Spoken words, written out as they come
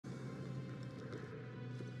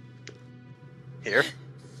Here?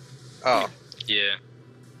 Oh. Yeah.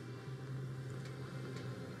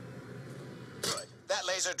 Good. That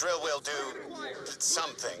laser drill will do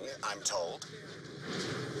something, I'm told.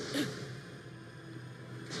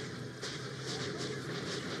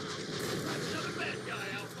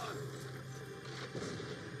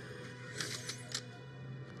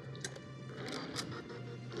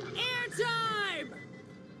 Airtime!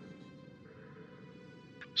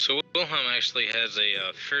 So Wilhelm actually has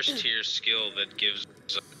a first tier skill that gives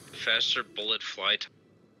faster bullet fly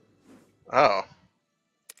Oh.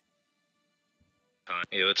 time.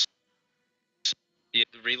 Yeah,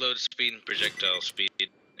 reload speed and projectile speed, and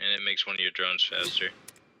it makes one of your drones faster.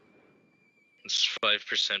 It's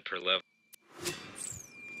 5% per level.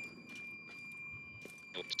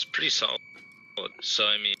 It's pretty solid. So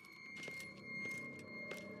I mean,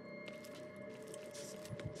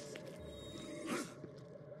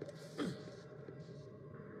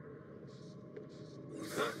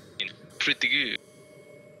 pretty good.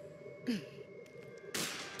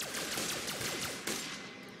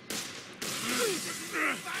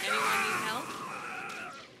 Anyone need help?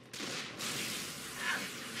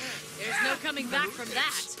 There's no coming back from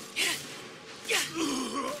that.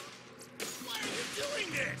 Why are you doing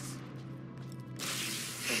this?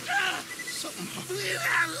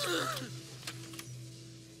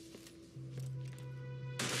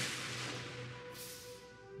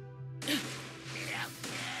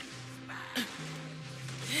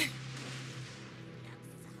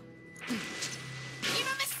 Give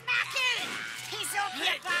him a smacking! He's up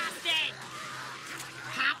here, bastard!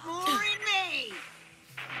 Have more in me!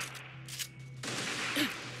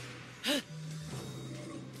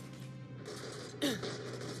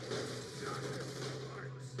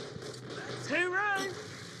 Too right.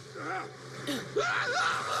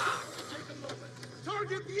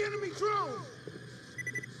 Target the enemy drone.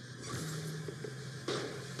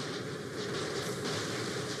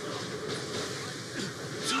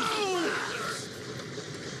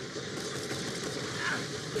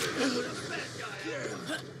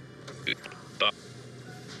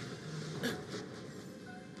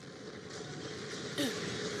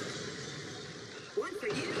 One for you. One for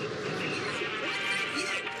you.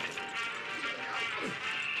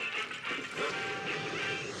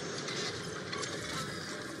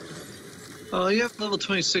 Oh, you have level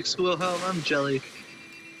 26 Wilhelm. I'm jelly.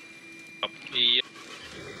 Yep.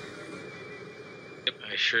 Yep,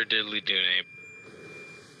 I sure diddly do, name.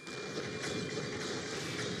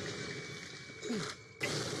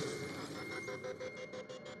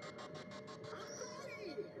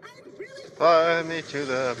 Fly me to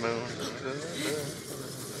the moon.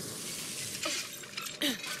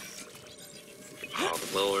 Oh,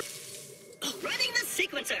 Lord. Running the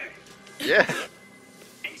sequencer. Yeah.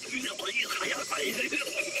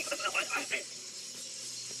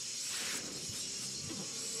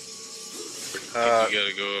 You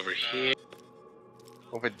gotta go over here.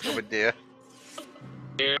 Over there.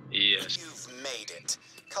 Yes. You've made it.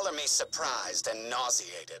 Color me surprised and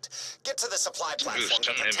nauseated. Get to the supply platform to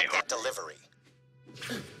don't hit me protect that delivery.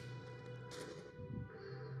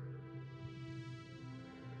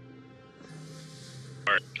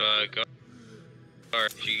 Alright, go.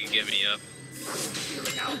 Alright, if you can get me up.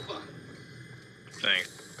 Thanks.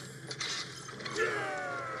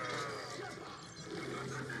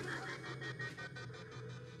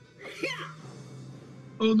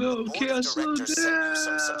 Oh no, Board of Chaos slowed Directors sent you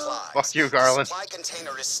some down! supplies. Fuck you, The Garland. supply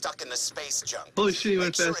container is stuck in the space junk. Holy shit, you Make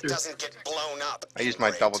went sure faster. it doesn't get blown up. I used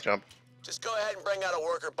my double jump. Just go ahead and bring out a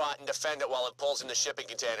worker bot and defend it while it pulls in the shipping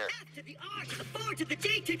container. To the R, to the 4, to the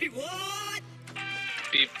G, to the what?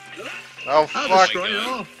 Beep. Oh, I'll fuck. destroy it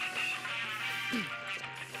all.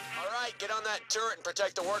 Alright, get on that turret and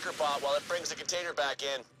protect the worker bot while it brings the container back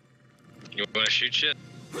in. You wanna shoot shit?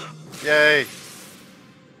 Yay.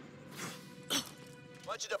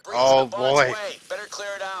 I want you to breeze Oh, the bot's boy. way. Better clear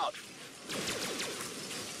it out.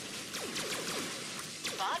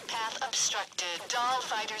 Bot path obstructed. Doll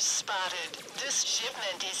fighters spotted. This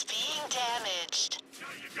shipment is being damaged. Now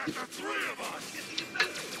you got the three of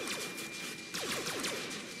us.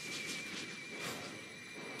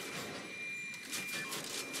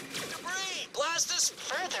 Debris! Blast this!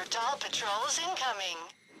 Further doll patrols incoming.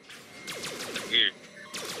 Weird.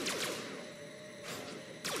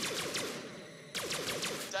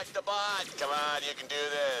 Protect the bot. Come on, you can do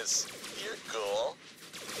this. You're cool.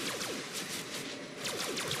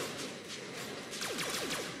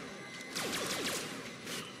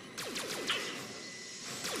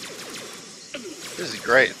 This is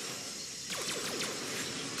great.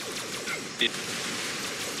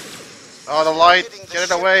 Oh, the light! Hitting the Get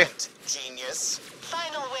it away! shipment, genius.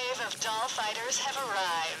 final wave of doll fighters have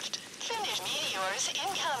arrived. Finish meteors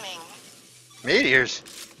incoming. Meteors?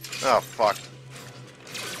 Oh, fuck.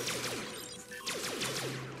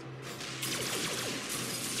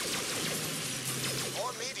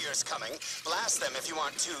 More meteors coming. Blast them if you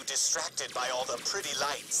aren't too distracted by all the pretty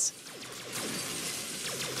lights.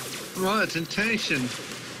 Right, temptation.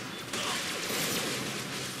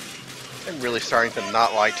 I'm really starting to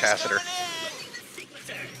not like Tassiter.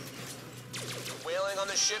 Wailing on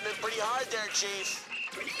the shipment pretty hard there, Chief.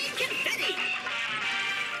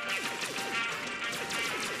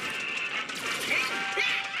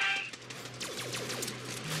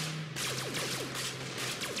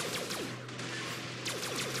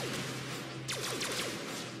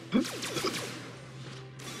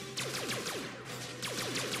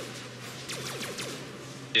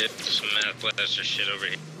 Shit, some mad blaster shit over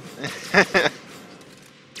here.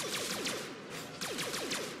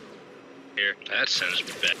 Here, that sounds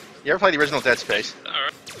bad. You ever played the original Dead Space?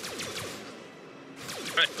 Alright.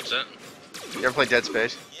 Alright, what's that? You ever played Dead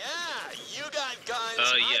Space? Yeah, you got guns. Yeah,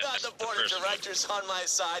 I got that's the the board of first one. directors on my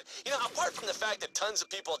side. You know, apart from the fact that tons of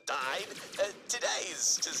people died, today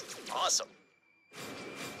is just awesome.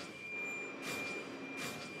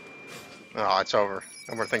 Oh, it's over.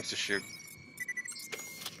 No more things to shoot.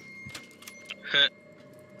 At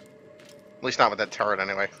least not with that turret,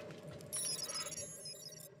 anyway.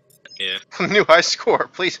 Yeah. New high score.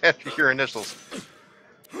 Please enter your initials.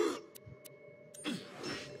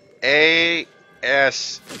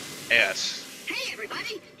 A-S-S. Hey,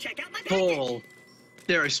 everybody, check out my Paul.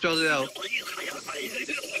 There, I spelled it out.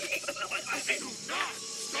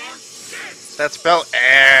 That's spelled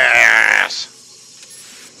ass.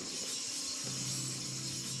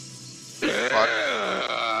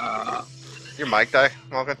 Fuck. Your mic die,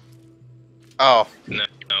 Morgan? Oh. No,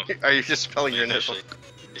 no. Are you just spelling your initials?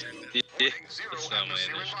 Yeah, it's not my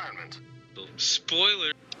initial.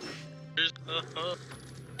 Spoiler.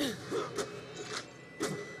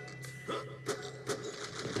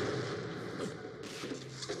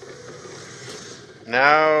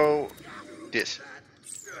 Now, this.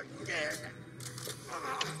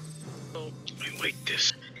 Wait,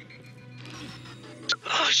 this.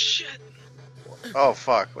 Oh shit! Oh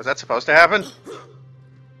fuck, was that supposed to happen?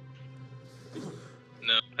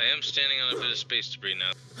 No, I am standing on a bit of space debris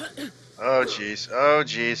now. Oh jeez, oh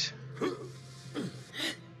jeez.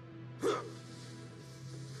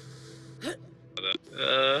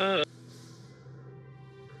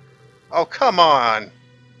 Oh come on!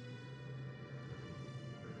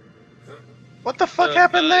 What the fuck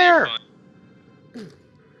happened there?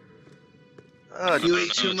 Oh, You no,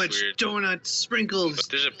 ate too it's much weird. donut sprinkles. But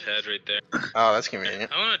there's a pad right there. oh, that's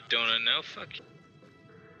convenient. I want a donut now, fuck you.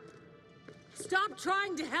 Stop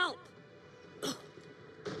trying to help.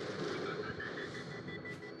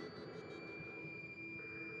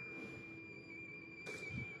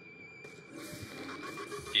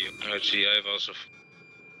 Oh gee, I've also...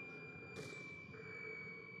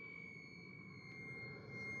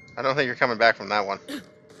 I don't think you're coming back from that one.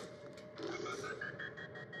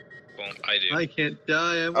 Well, I do. I can't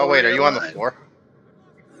die. I'm Oh wait, are already you on the alive. floor?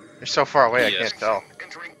 You're so far away, I Yes. can't tell.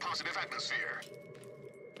 Entering positive atmosphere.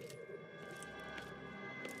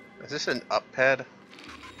 Is this an up pad?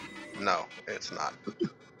 No, it's not.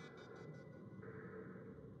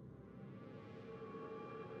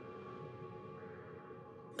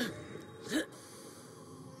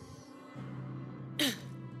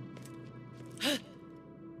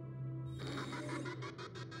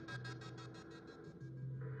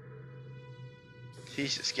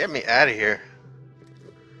 Jesus, get me out of here.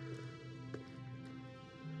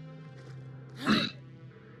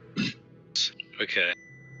 Okay.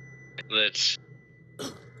 Let's...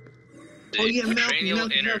 Oh yeah, The Malcolm,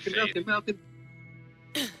 cranial Malcolm.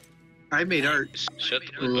 I made art Shut the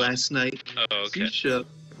fuck up. last night. Oh, okay. You shut.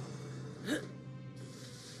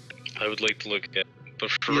 I would like to look at... But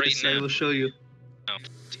for Yes, right I now, will show you.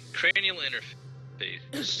 cranial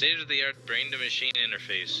interface. State-of-the-art brain-to-machine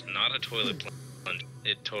interface, not a toilet plunger.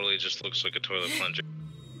 It totally just looks like a toilet plunger.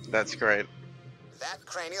 That's great. That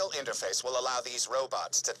cranial interface will allow these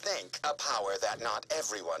robots to think, a power that not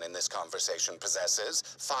everyone in this conversation possesses.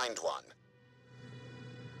 Find one.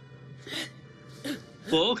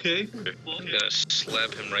 Well, okay. I'm gonna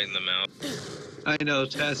slap him right in the mouth. I know,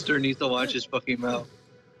 Taster needs to watch his fucking mouth.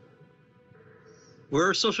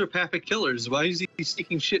 We're sociopathic killers. Why is he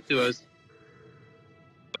sneaking shit to us?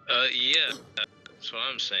 Yeah. That's what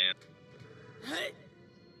I'm saying.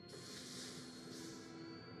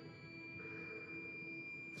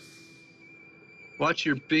 Watch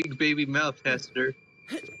your big baby mouth, Taster.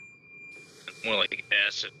 More like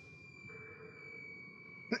acid.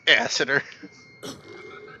 Acider.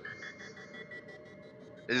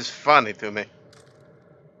 It's funny to me.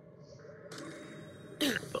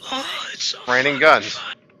 Oh, it's so Raining fucking guns.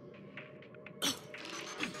 fun.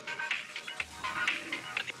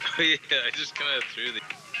 Oh yeah, I just kind of threw the.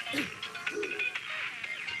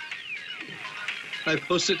 I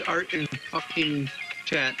posted art in fucking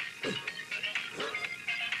chat.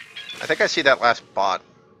 I think I see that last bot.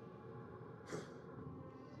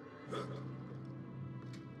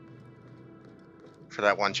 For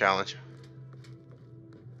that one challenge.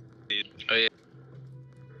 Oh yeah.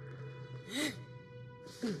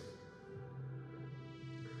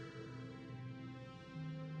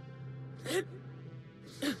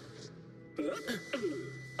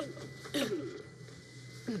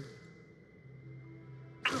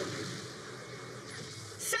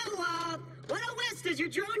 So, what OS does your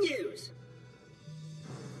drone use?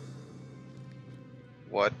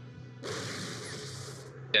 What?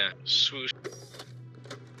 Yeah. Swoosh.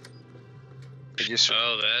 Did you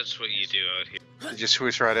Oh, that's what you do out here. did you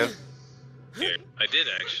swoosh right in? Here, I did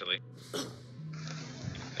actually.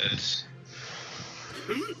 It's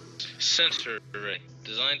sensor array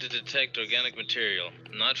designed to detect organic material,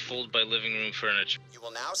 not fooled by living room furniture. You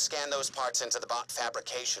will now scan those parts into the bot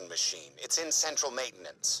fabrication machine. It's in central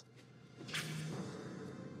maintenance.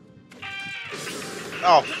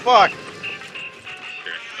 Oh fuck!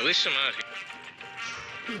 Here, at least I'm out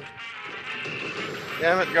here.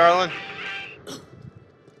 Damn it, Garland.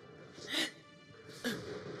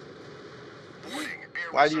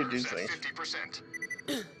 Why do you do things? 50%.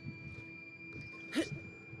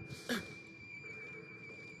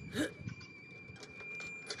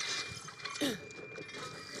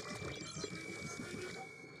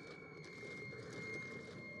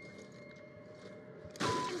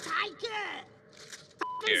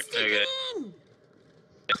 Here, okay.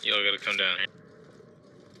 Y'all gotta come down here.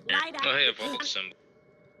 Right Oh, hey, a vault symbol.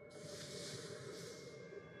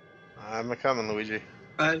 I'm a coming, Luigi.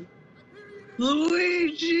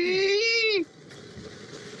 Luigi!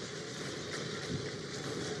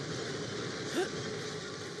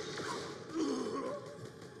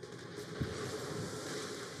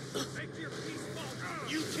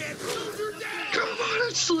 You can't hold her down! Come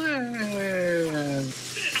on, slam!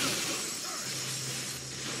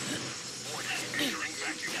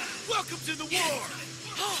 Welcome to the war!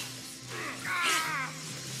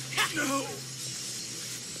 No!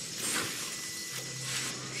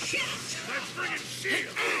 Let's bring in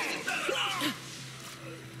shield!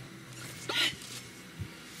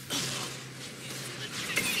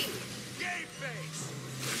 Game face!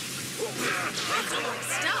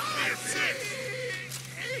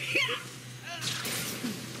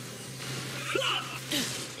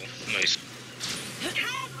 Nice.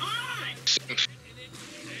 Come on!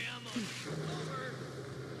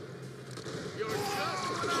 You're just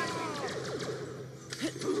what I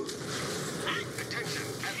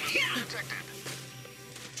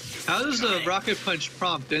How does the rocket punch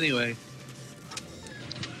prompt anyway?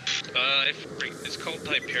 I freak. It's called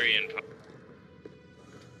Hyperion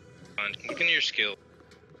Punch. Look in your skill.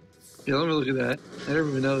 Yeah, let me look at that. I never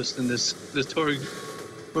even noticed in this Torg,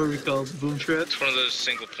 what are we called, boom trap? It's one of those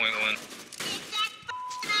single point one.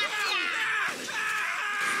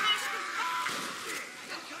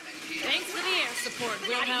 Thanks for the air support,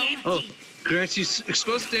 Wilhelm. Oh, grants you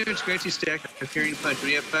explosive damage, grants you stack Hyperion punch. When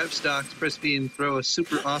you have 5 stocks, press B and throw a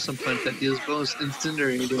super awesome punch that deals bonus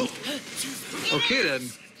incendiary. Okay then.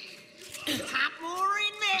 Pop more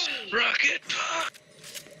in me! Rocket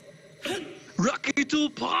Punch! Rocket to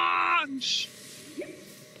punch! Bloody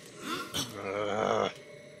love it!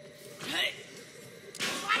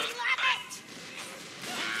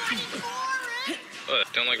 Bloody for it! What?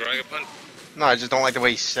 Don't like Rocket Punch? No, I just don't like the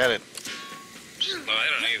way he said it. No, I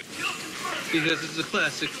don't either. Because it's a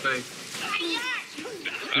classic fight.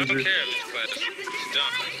 I don't care if it's classic. It's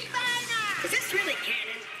dumb. Is this really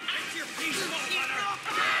canon?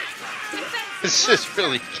 It's just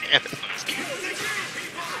really canon.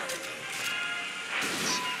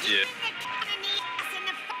 Yeah.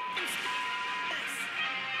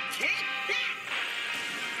 Take that!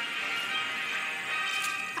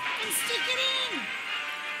 And stick it in!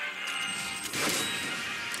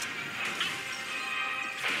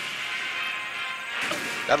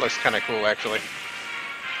 That looks kind of cool, actually.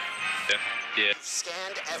 Yeah. Yeah.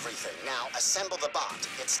 Scanned everything. Now assemble the bot.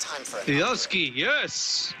 It's time for an Yosky,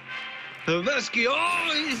 yes! Vesky,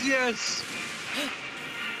 oh, yes!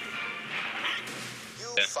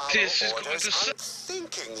 You Yeah. follow This is going orders to suck.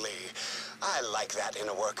 unthinkingly. I like that in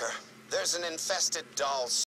a worker. There's an infested doll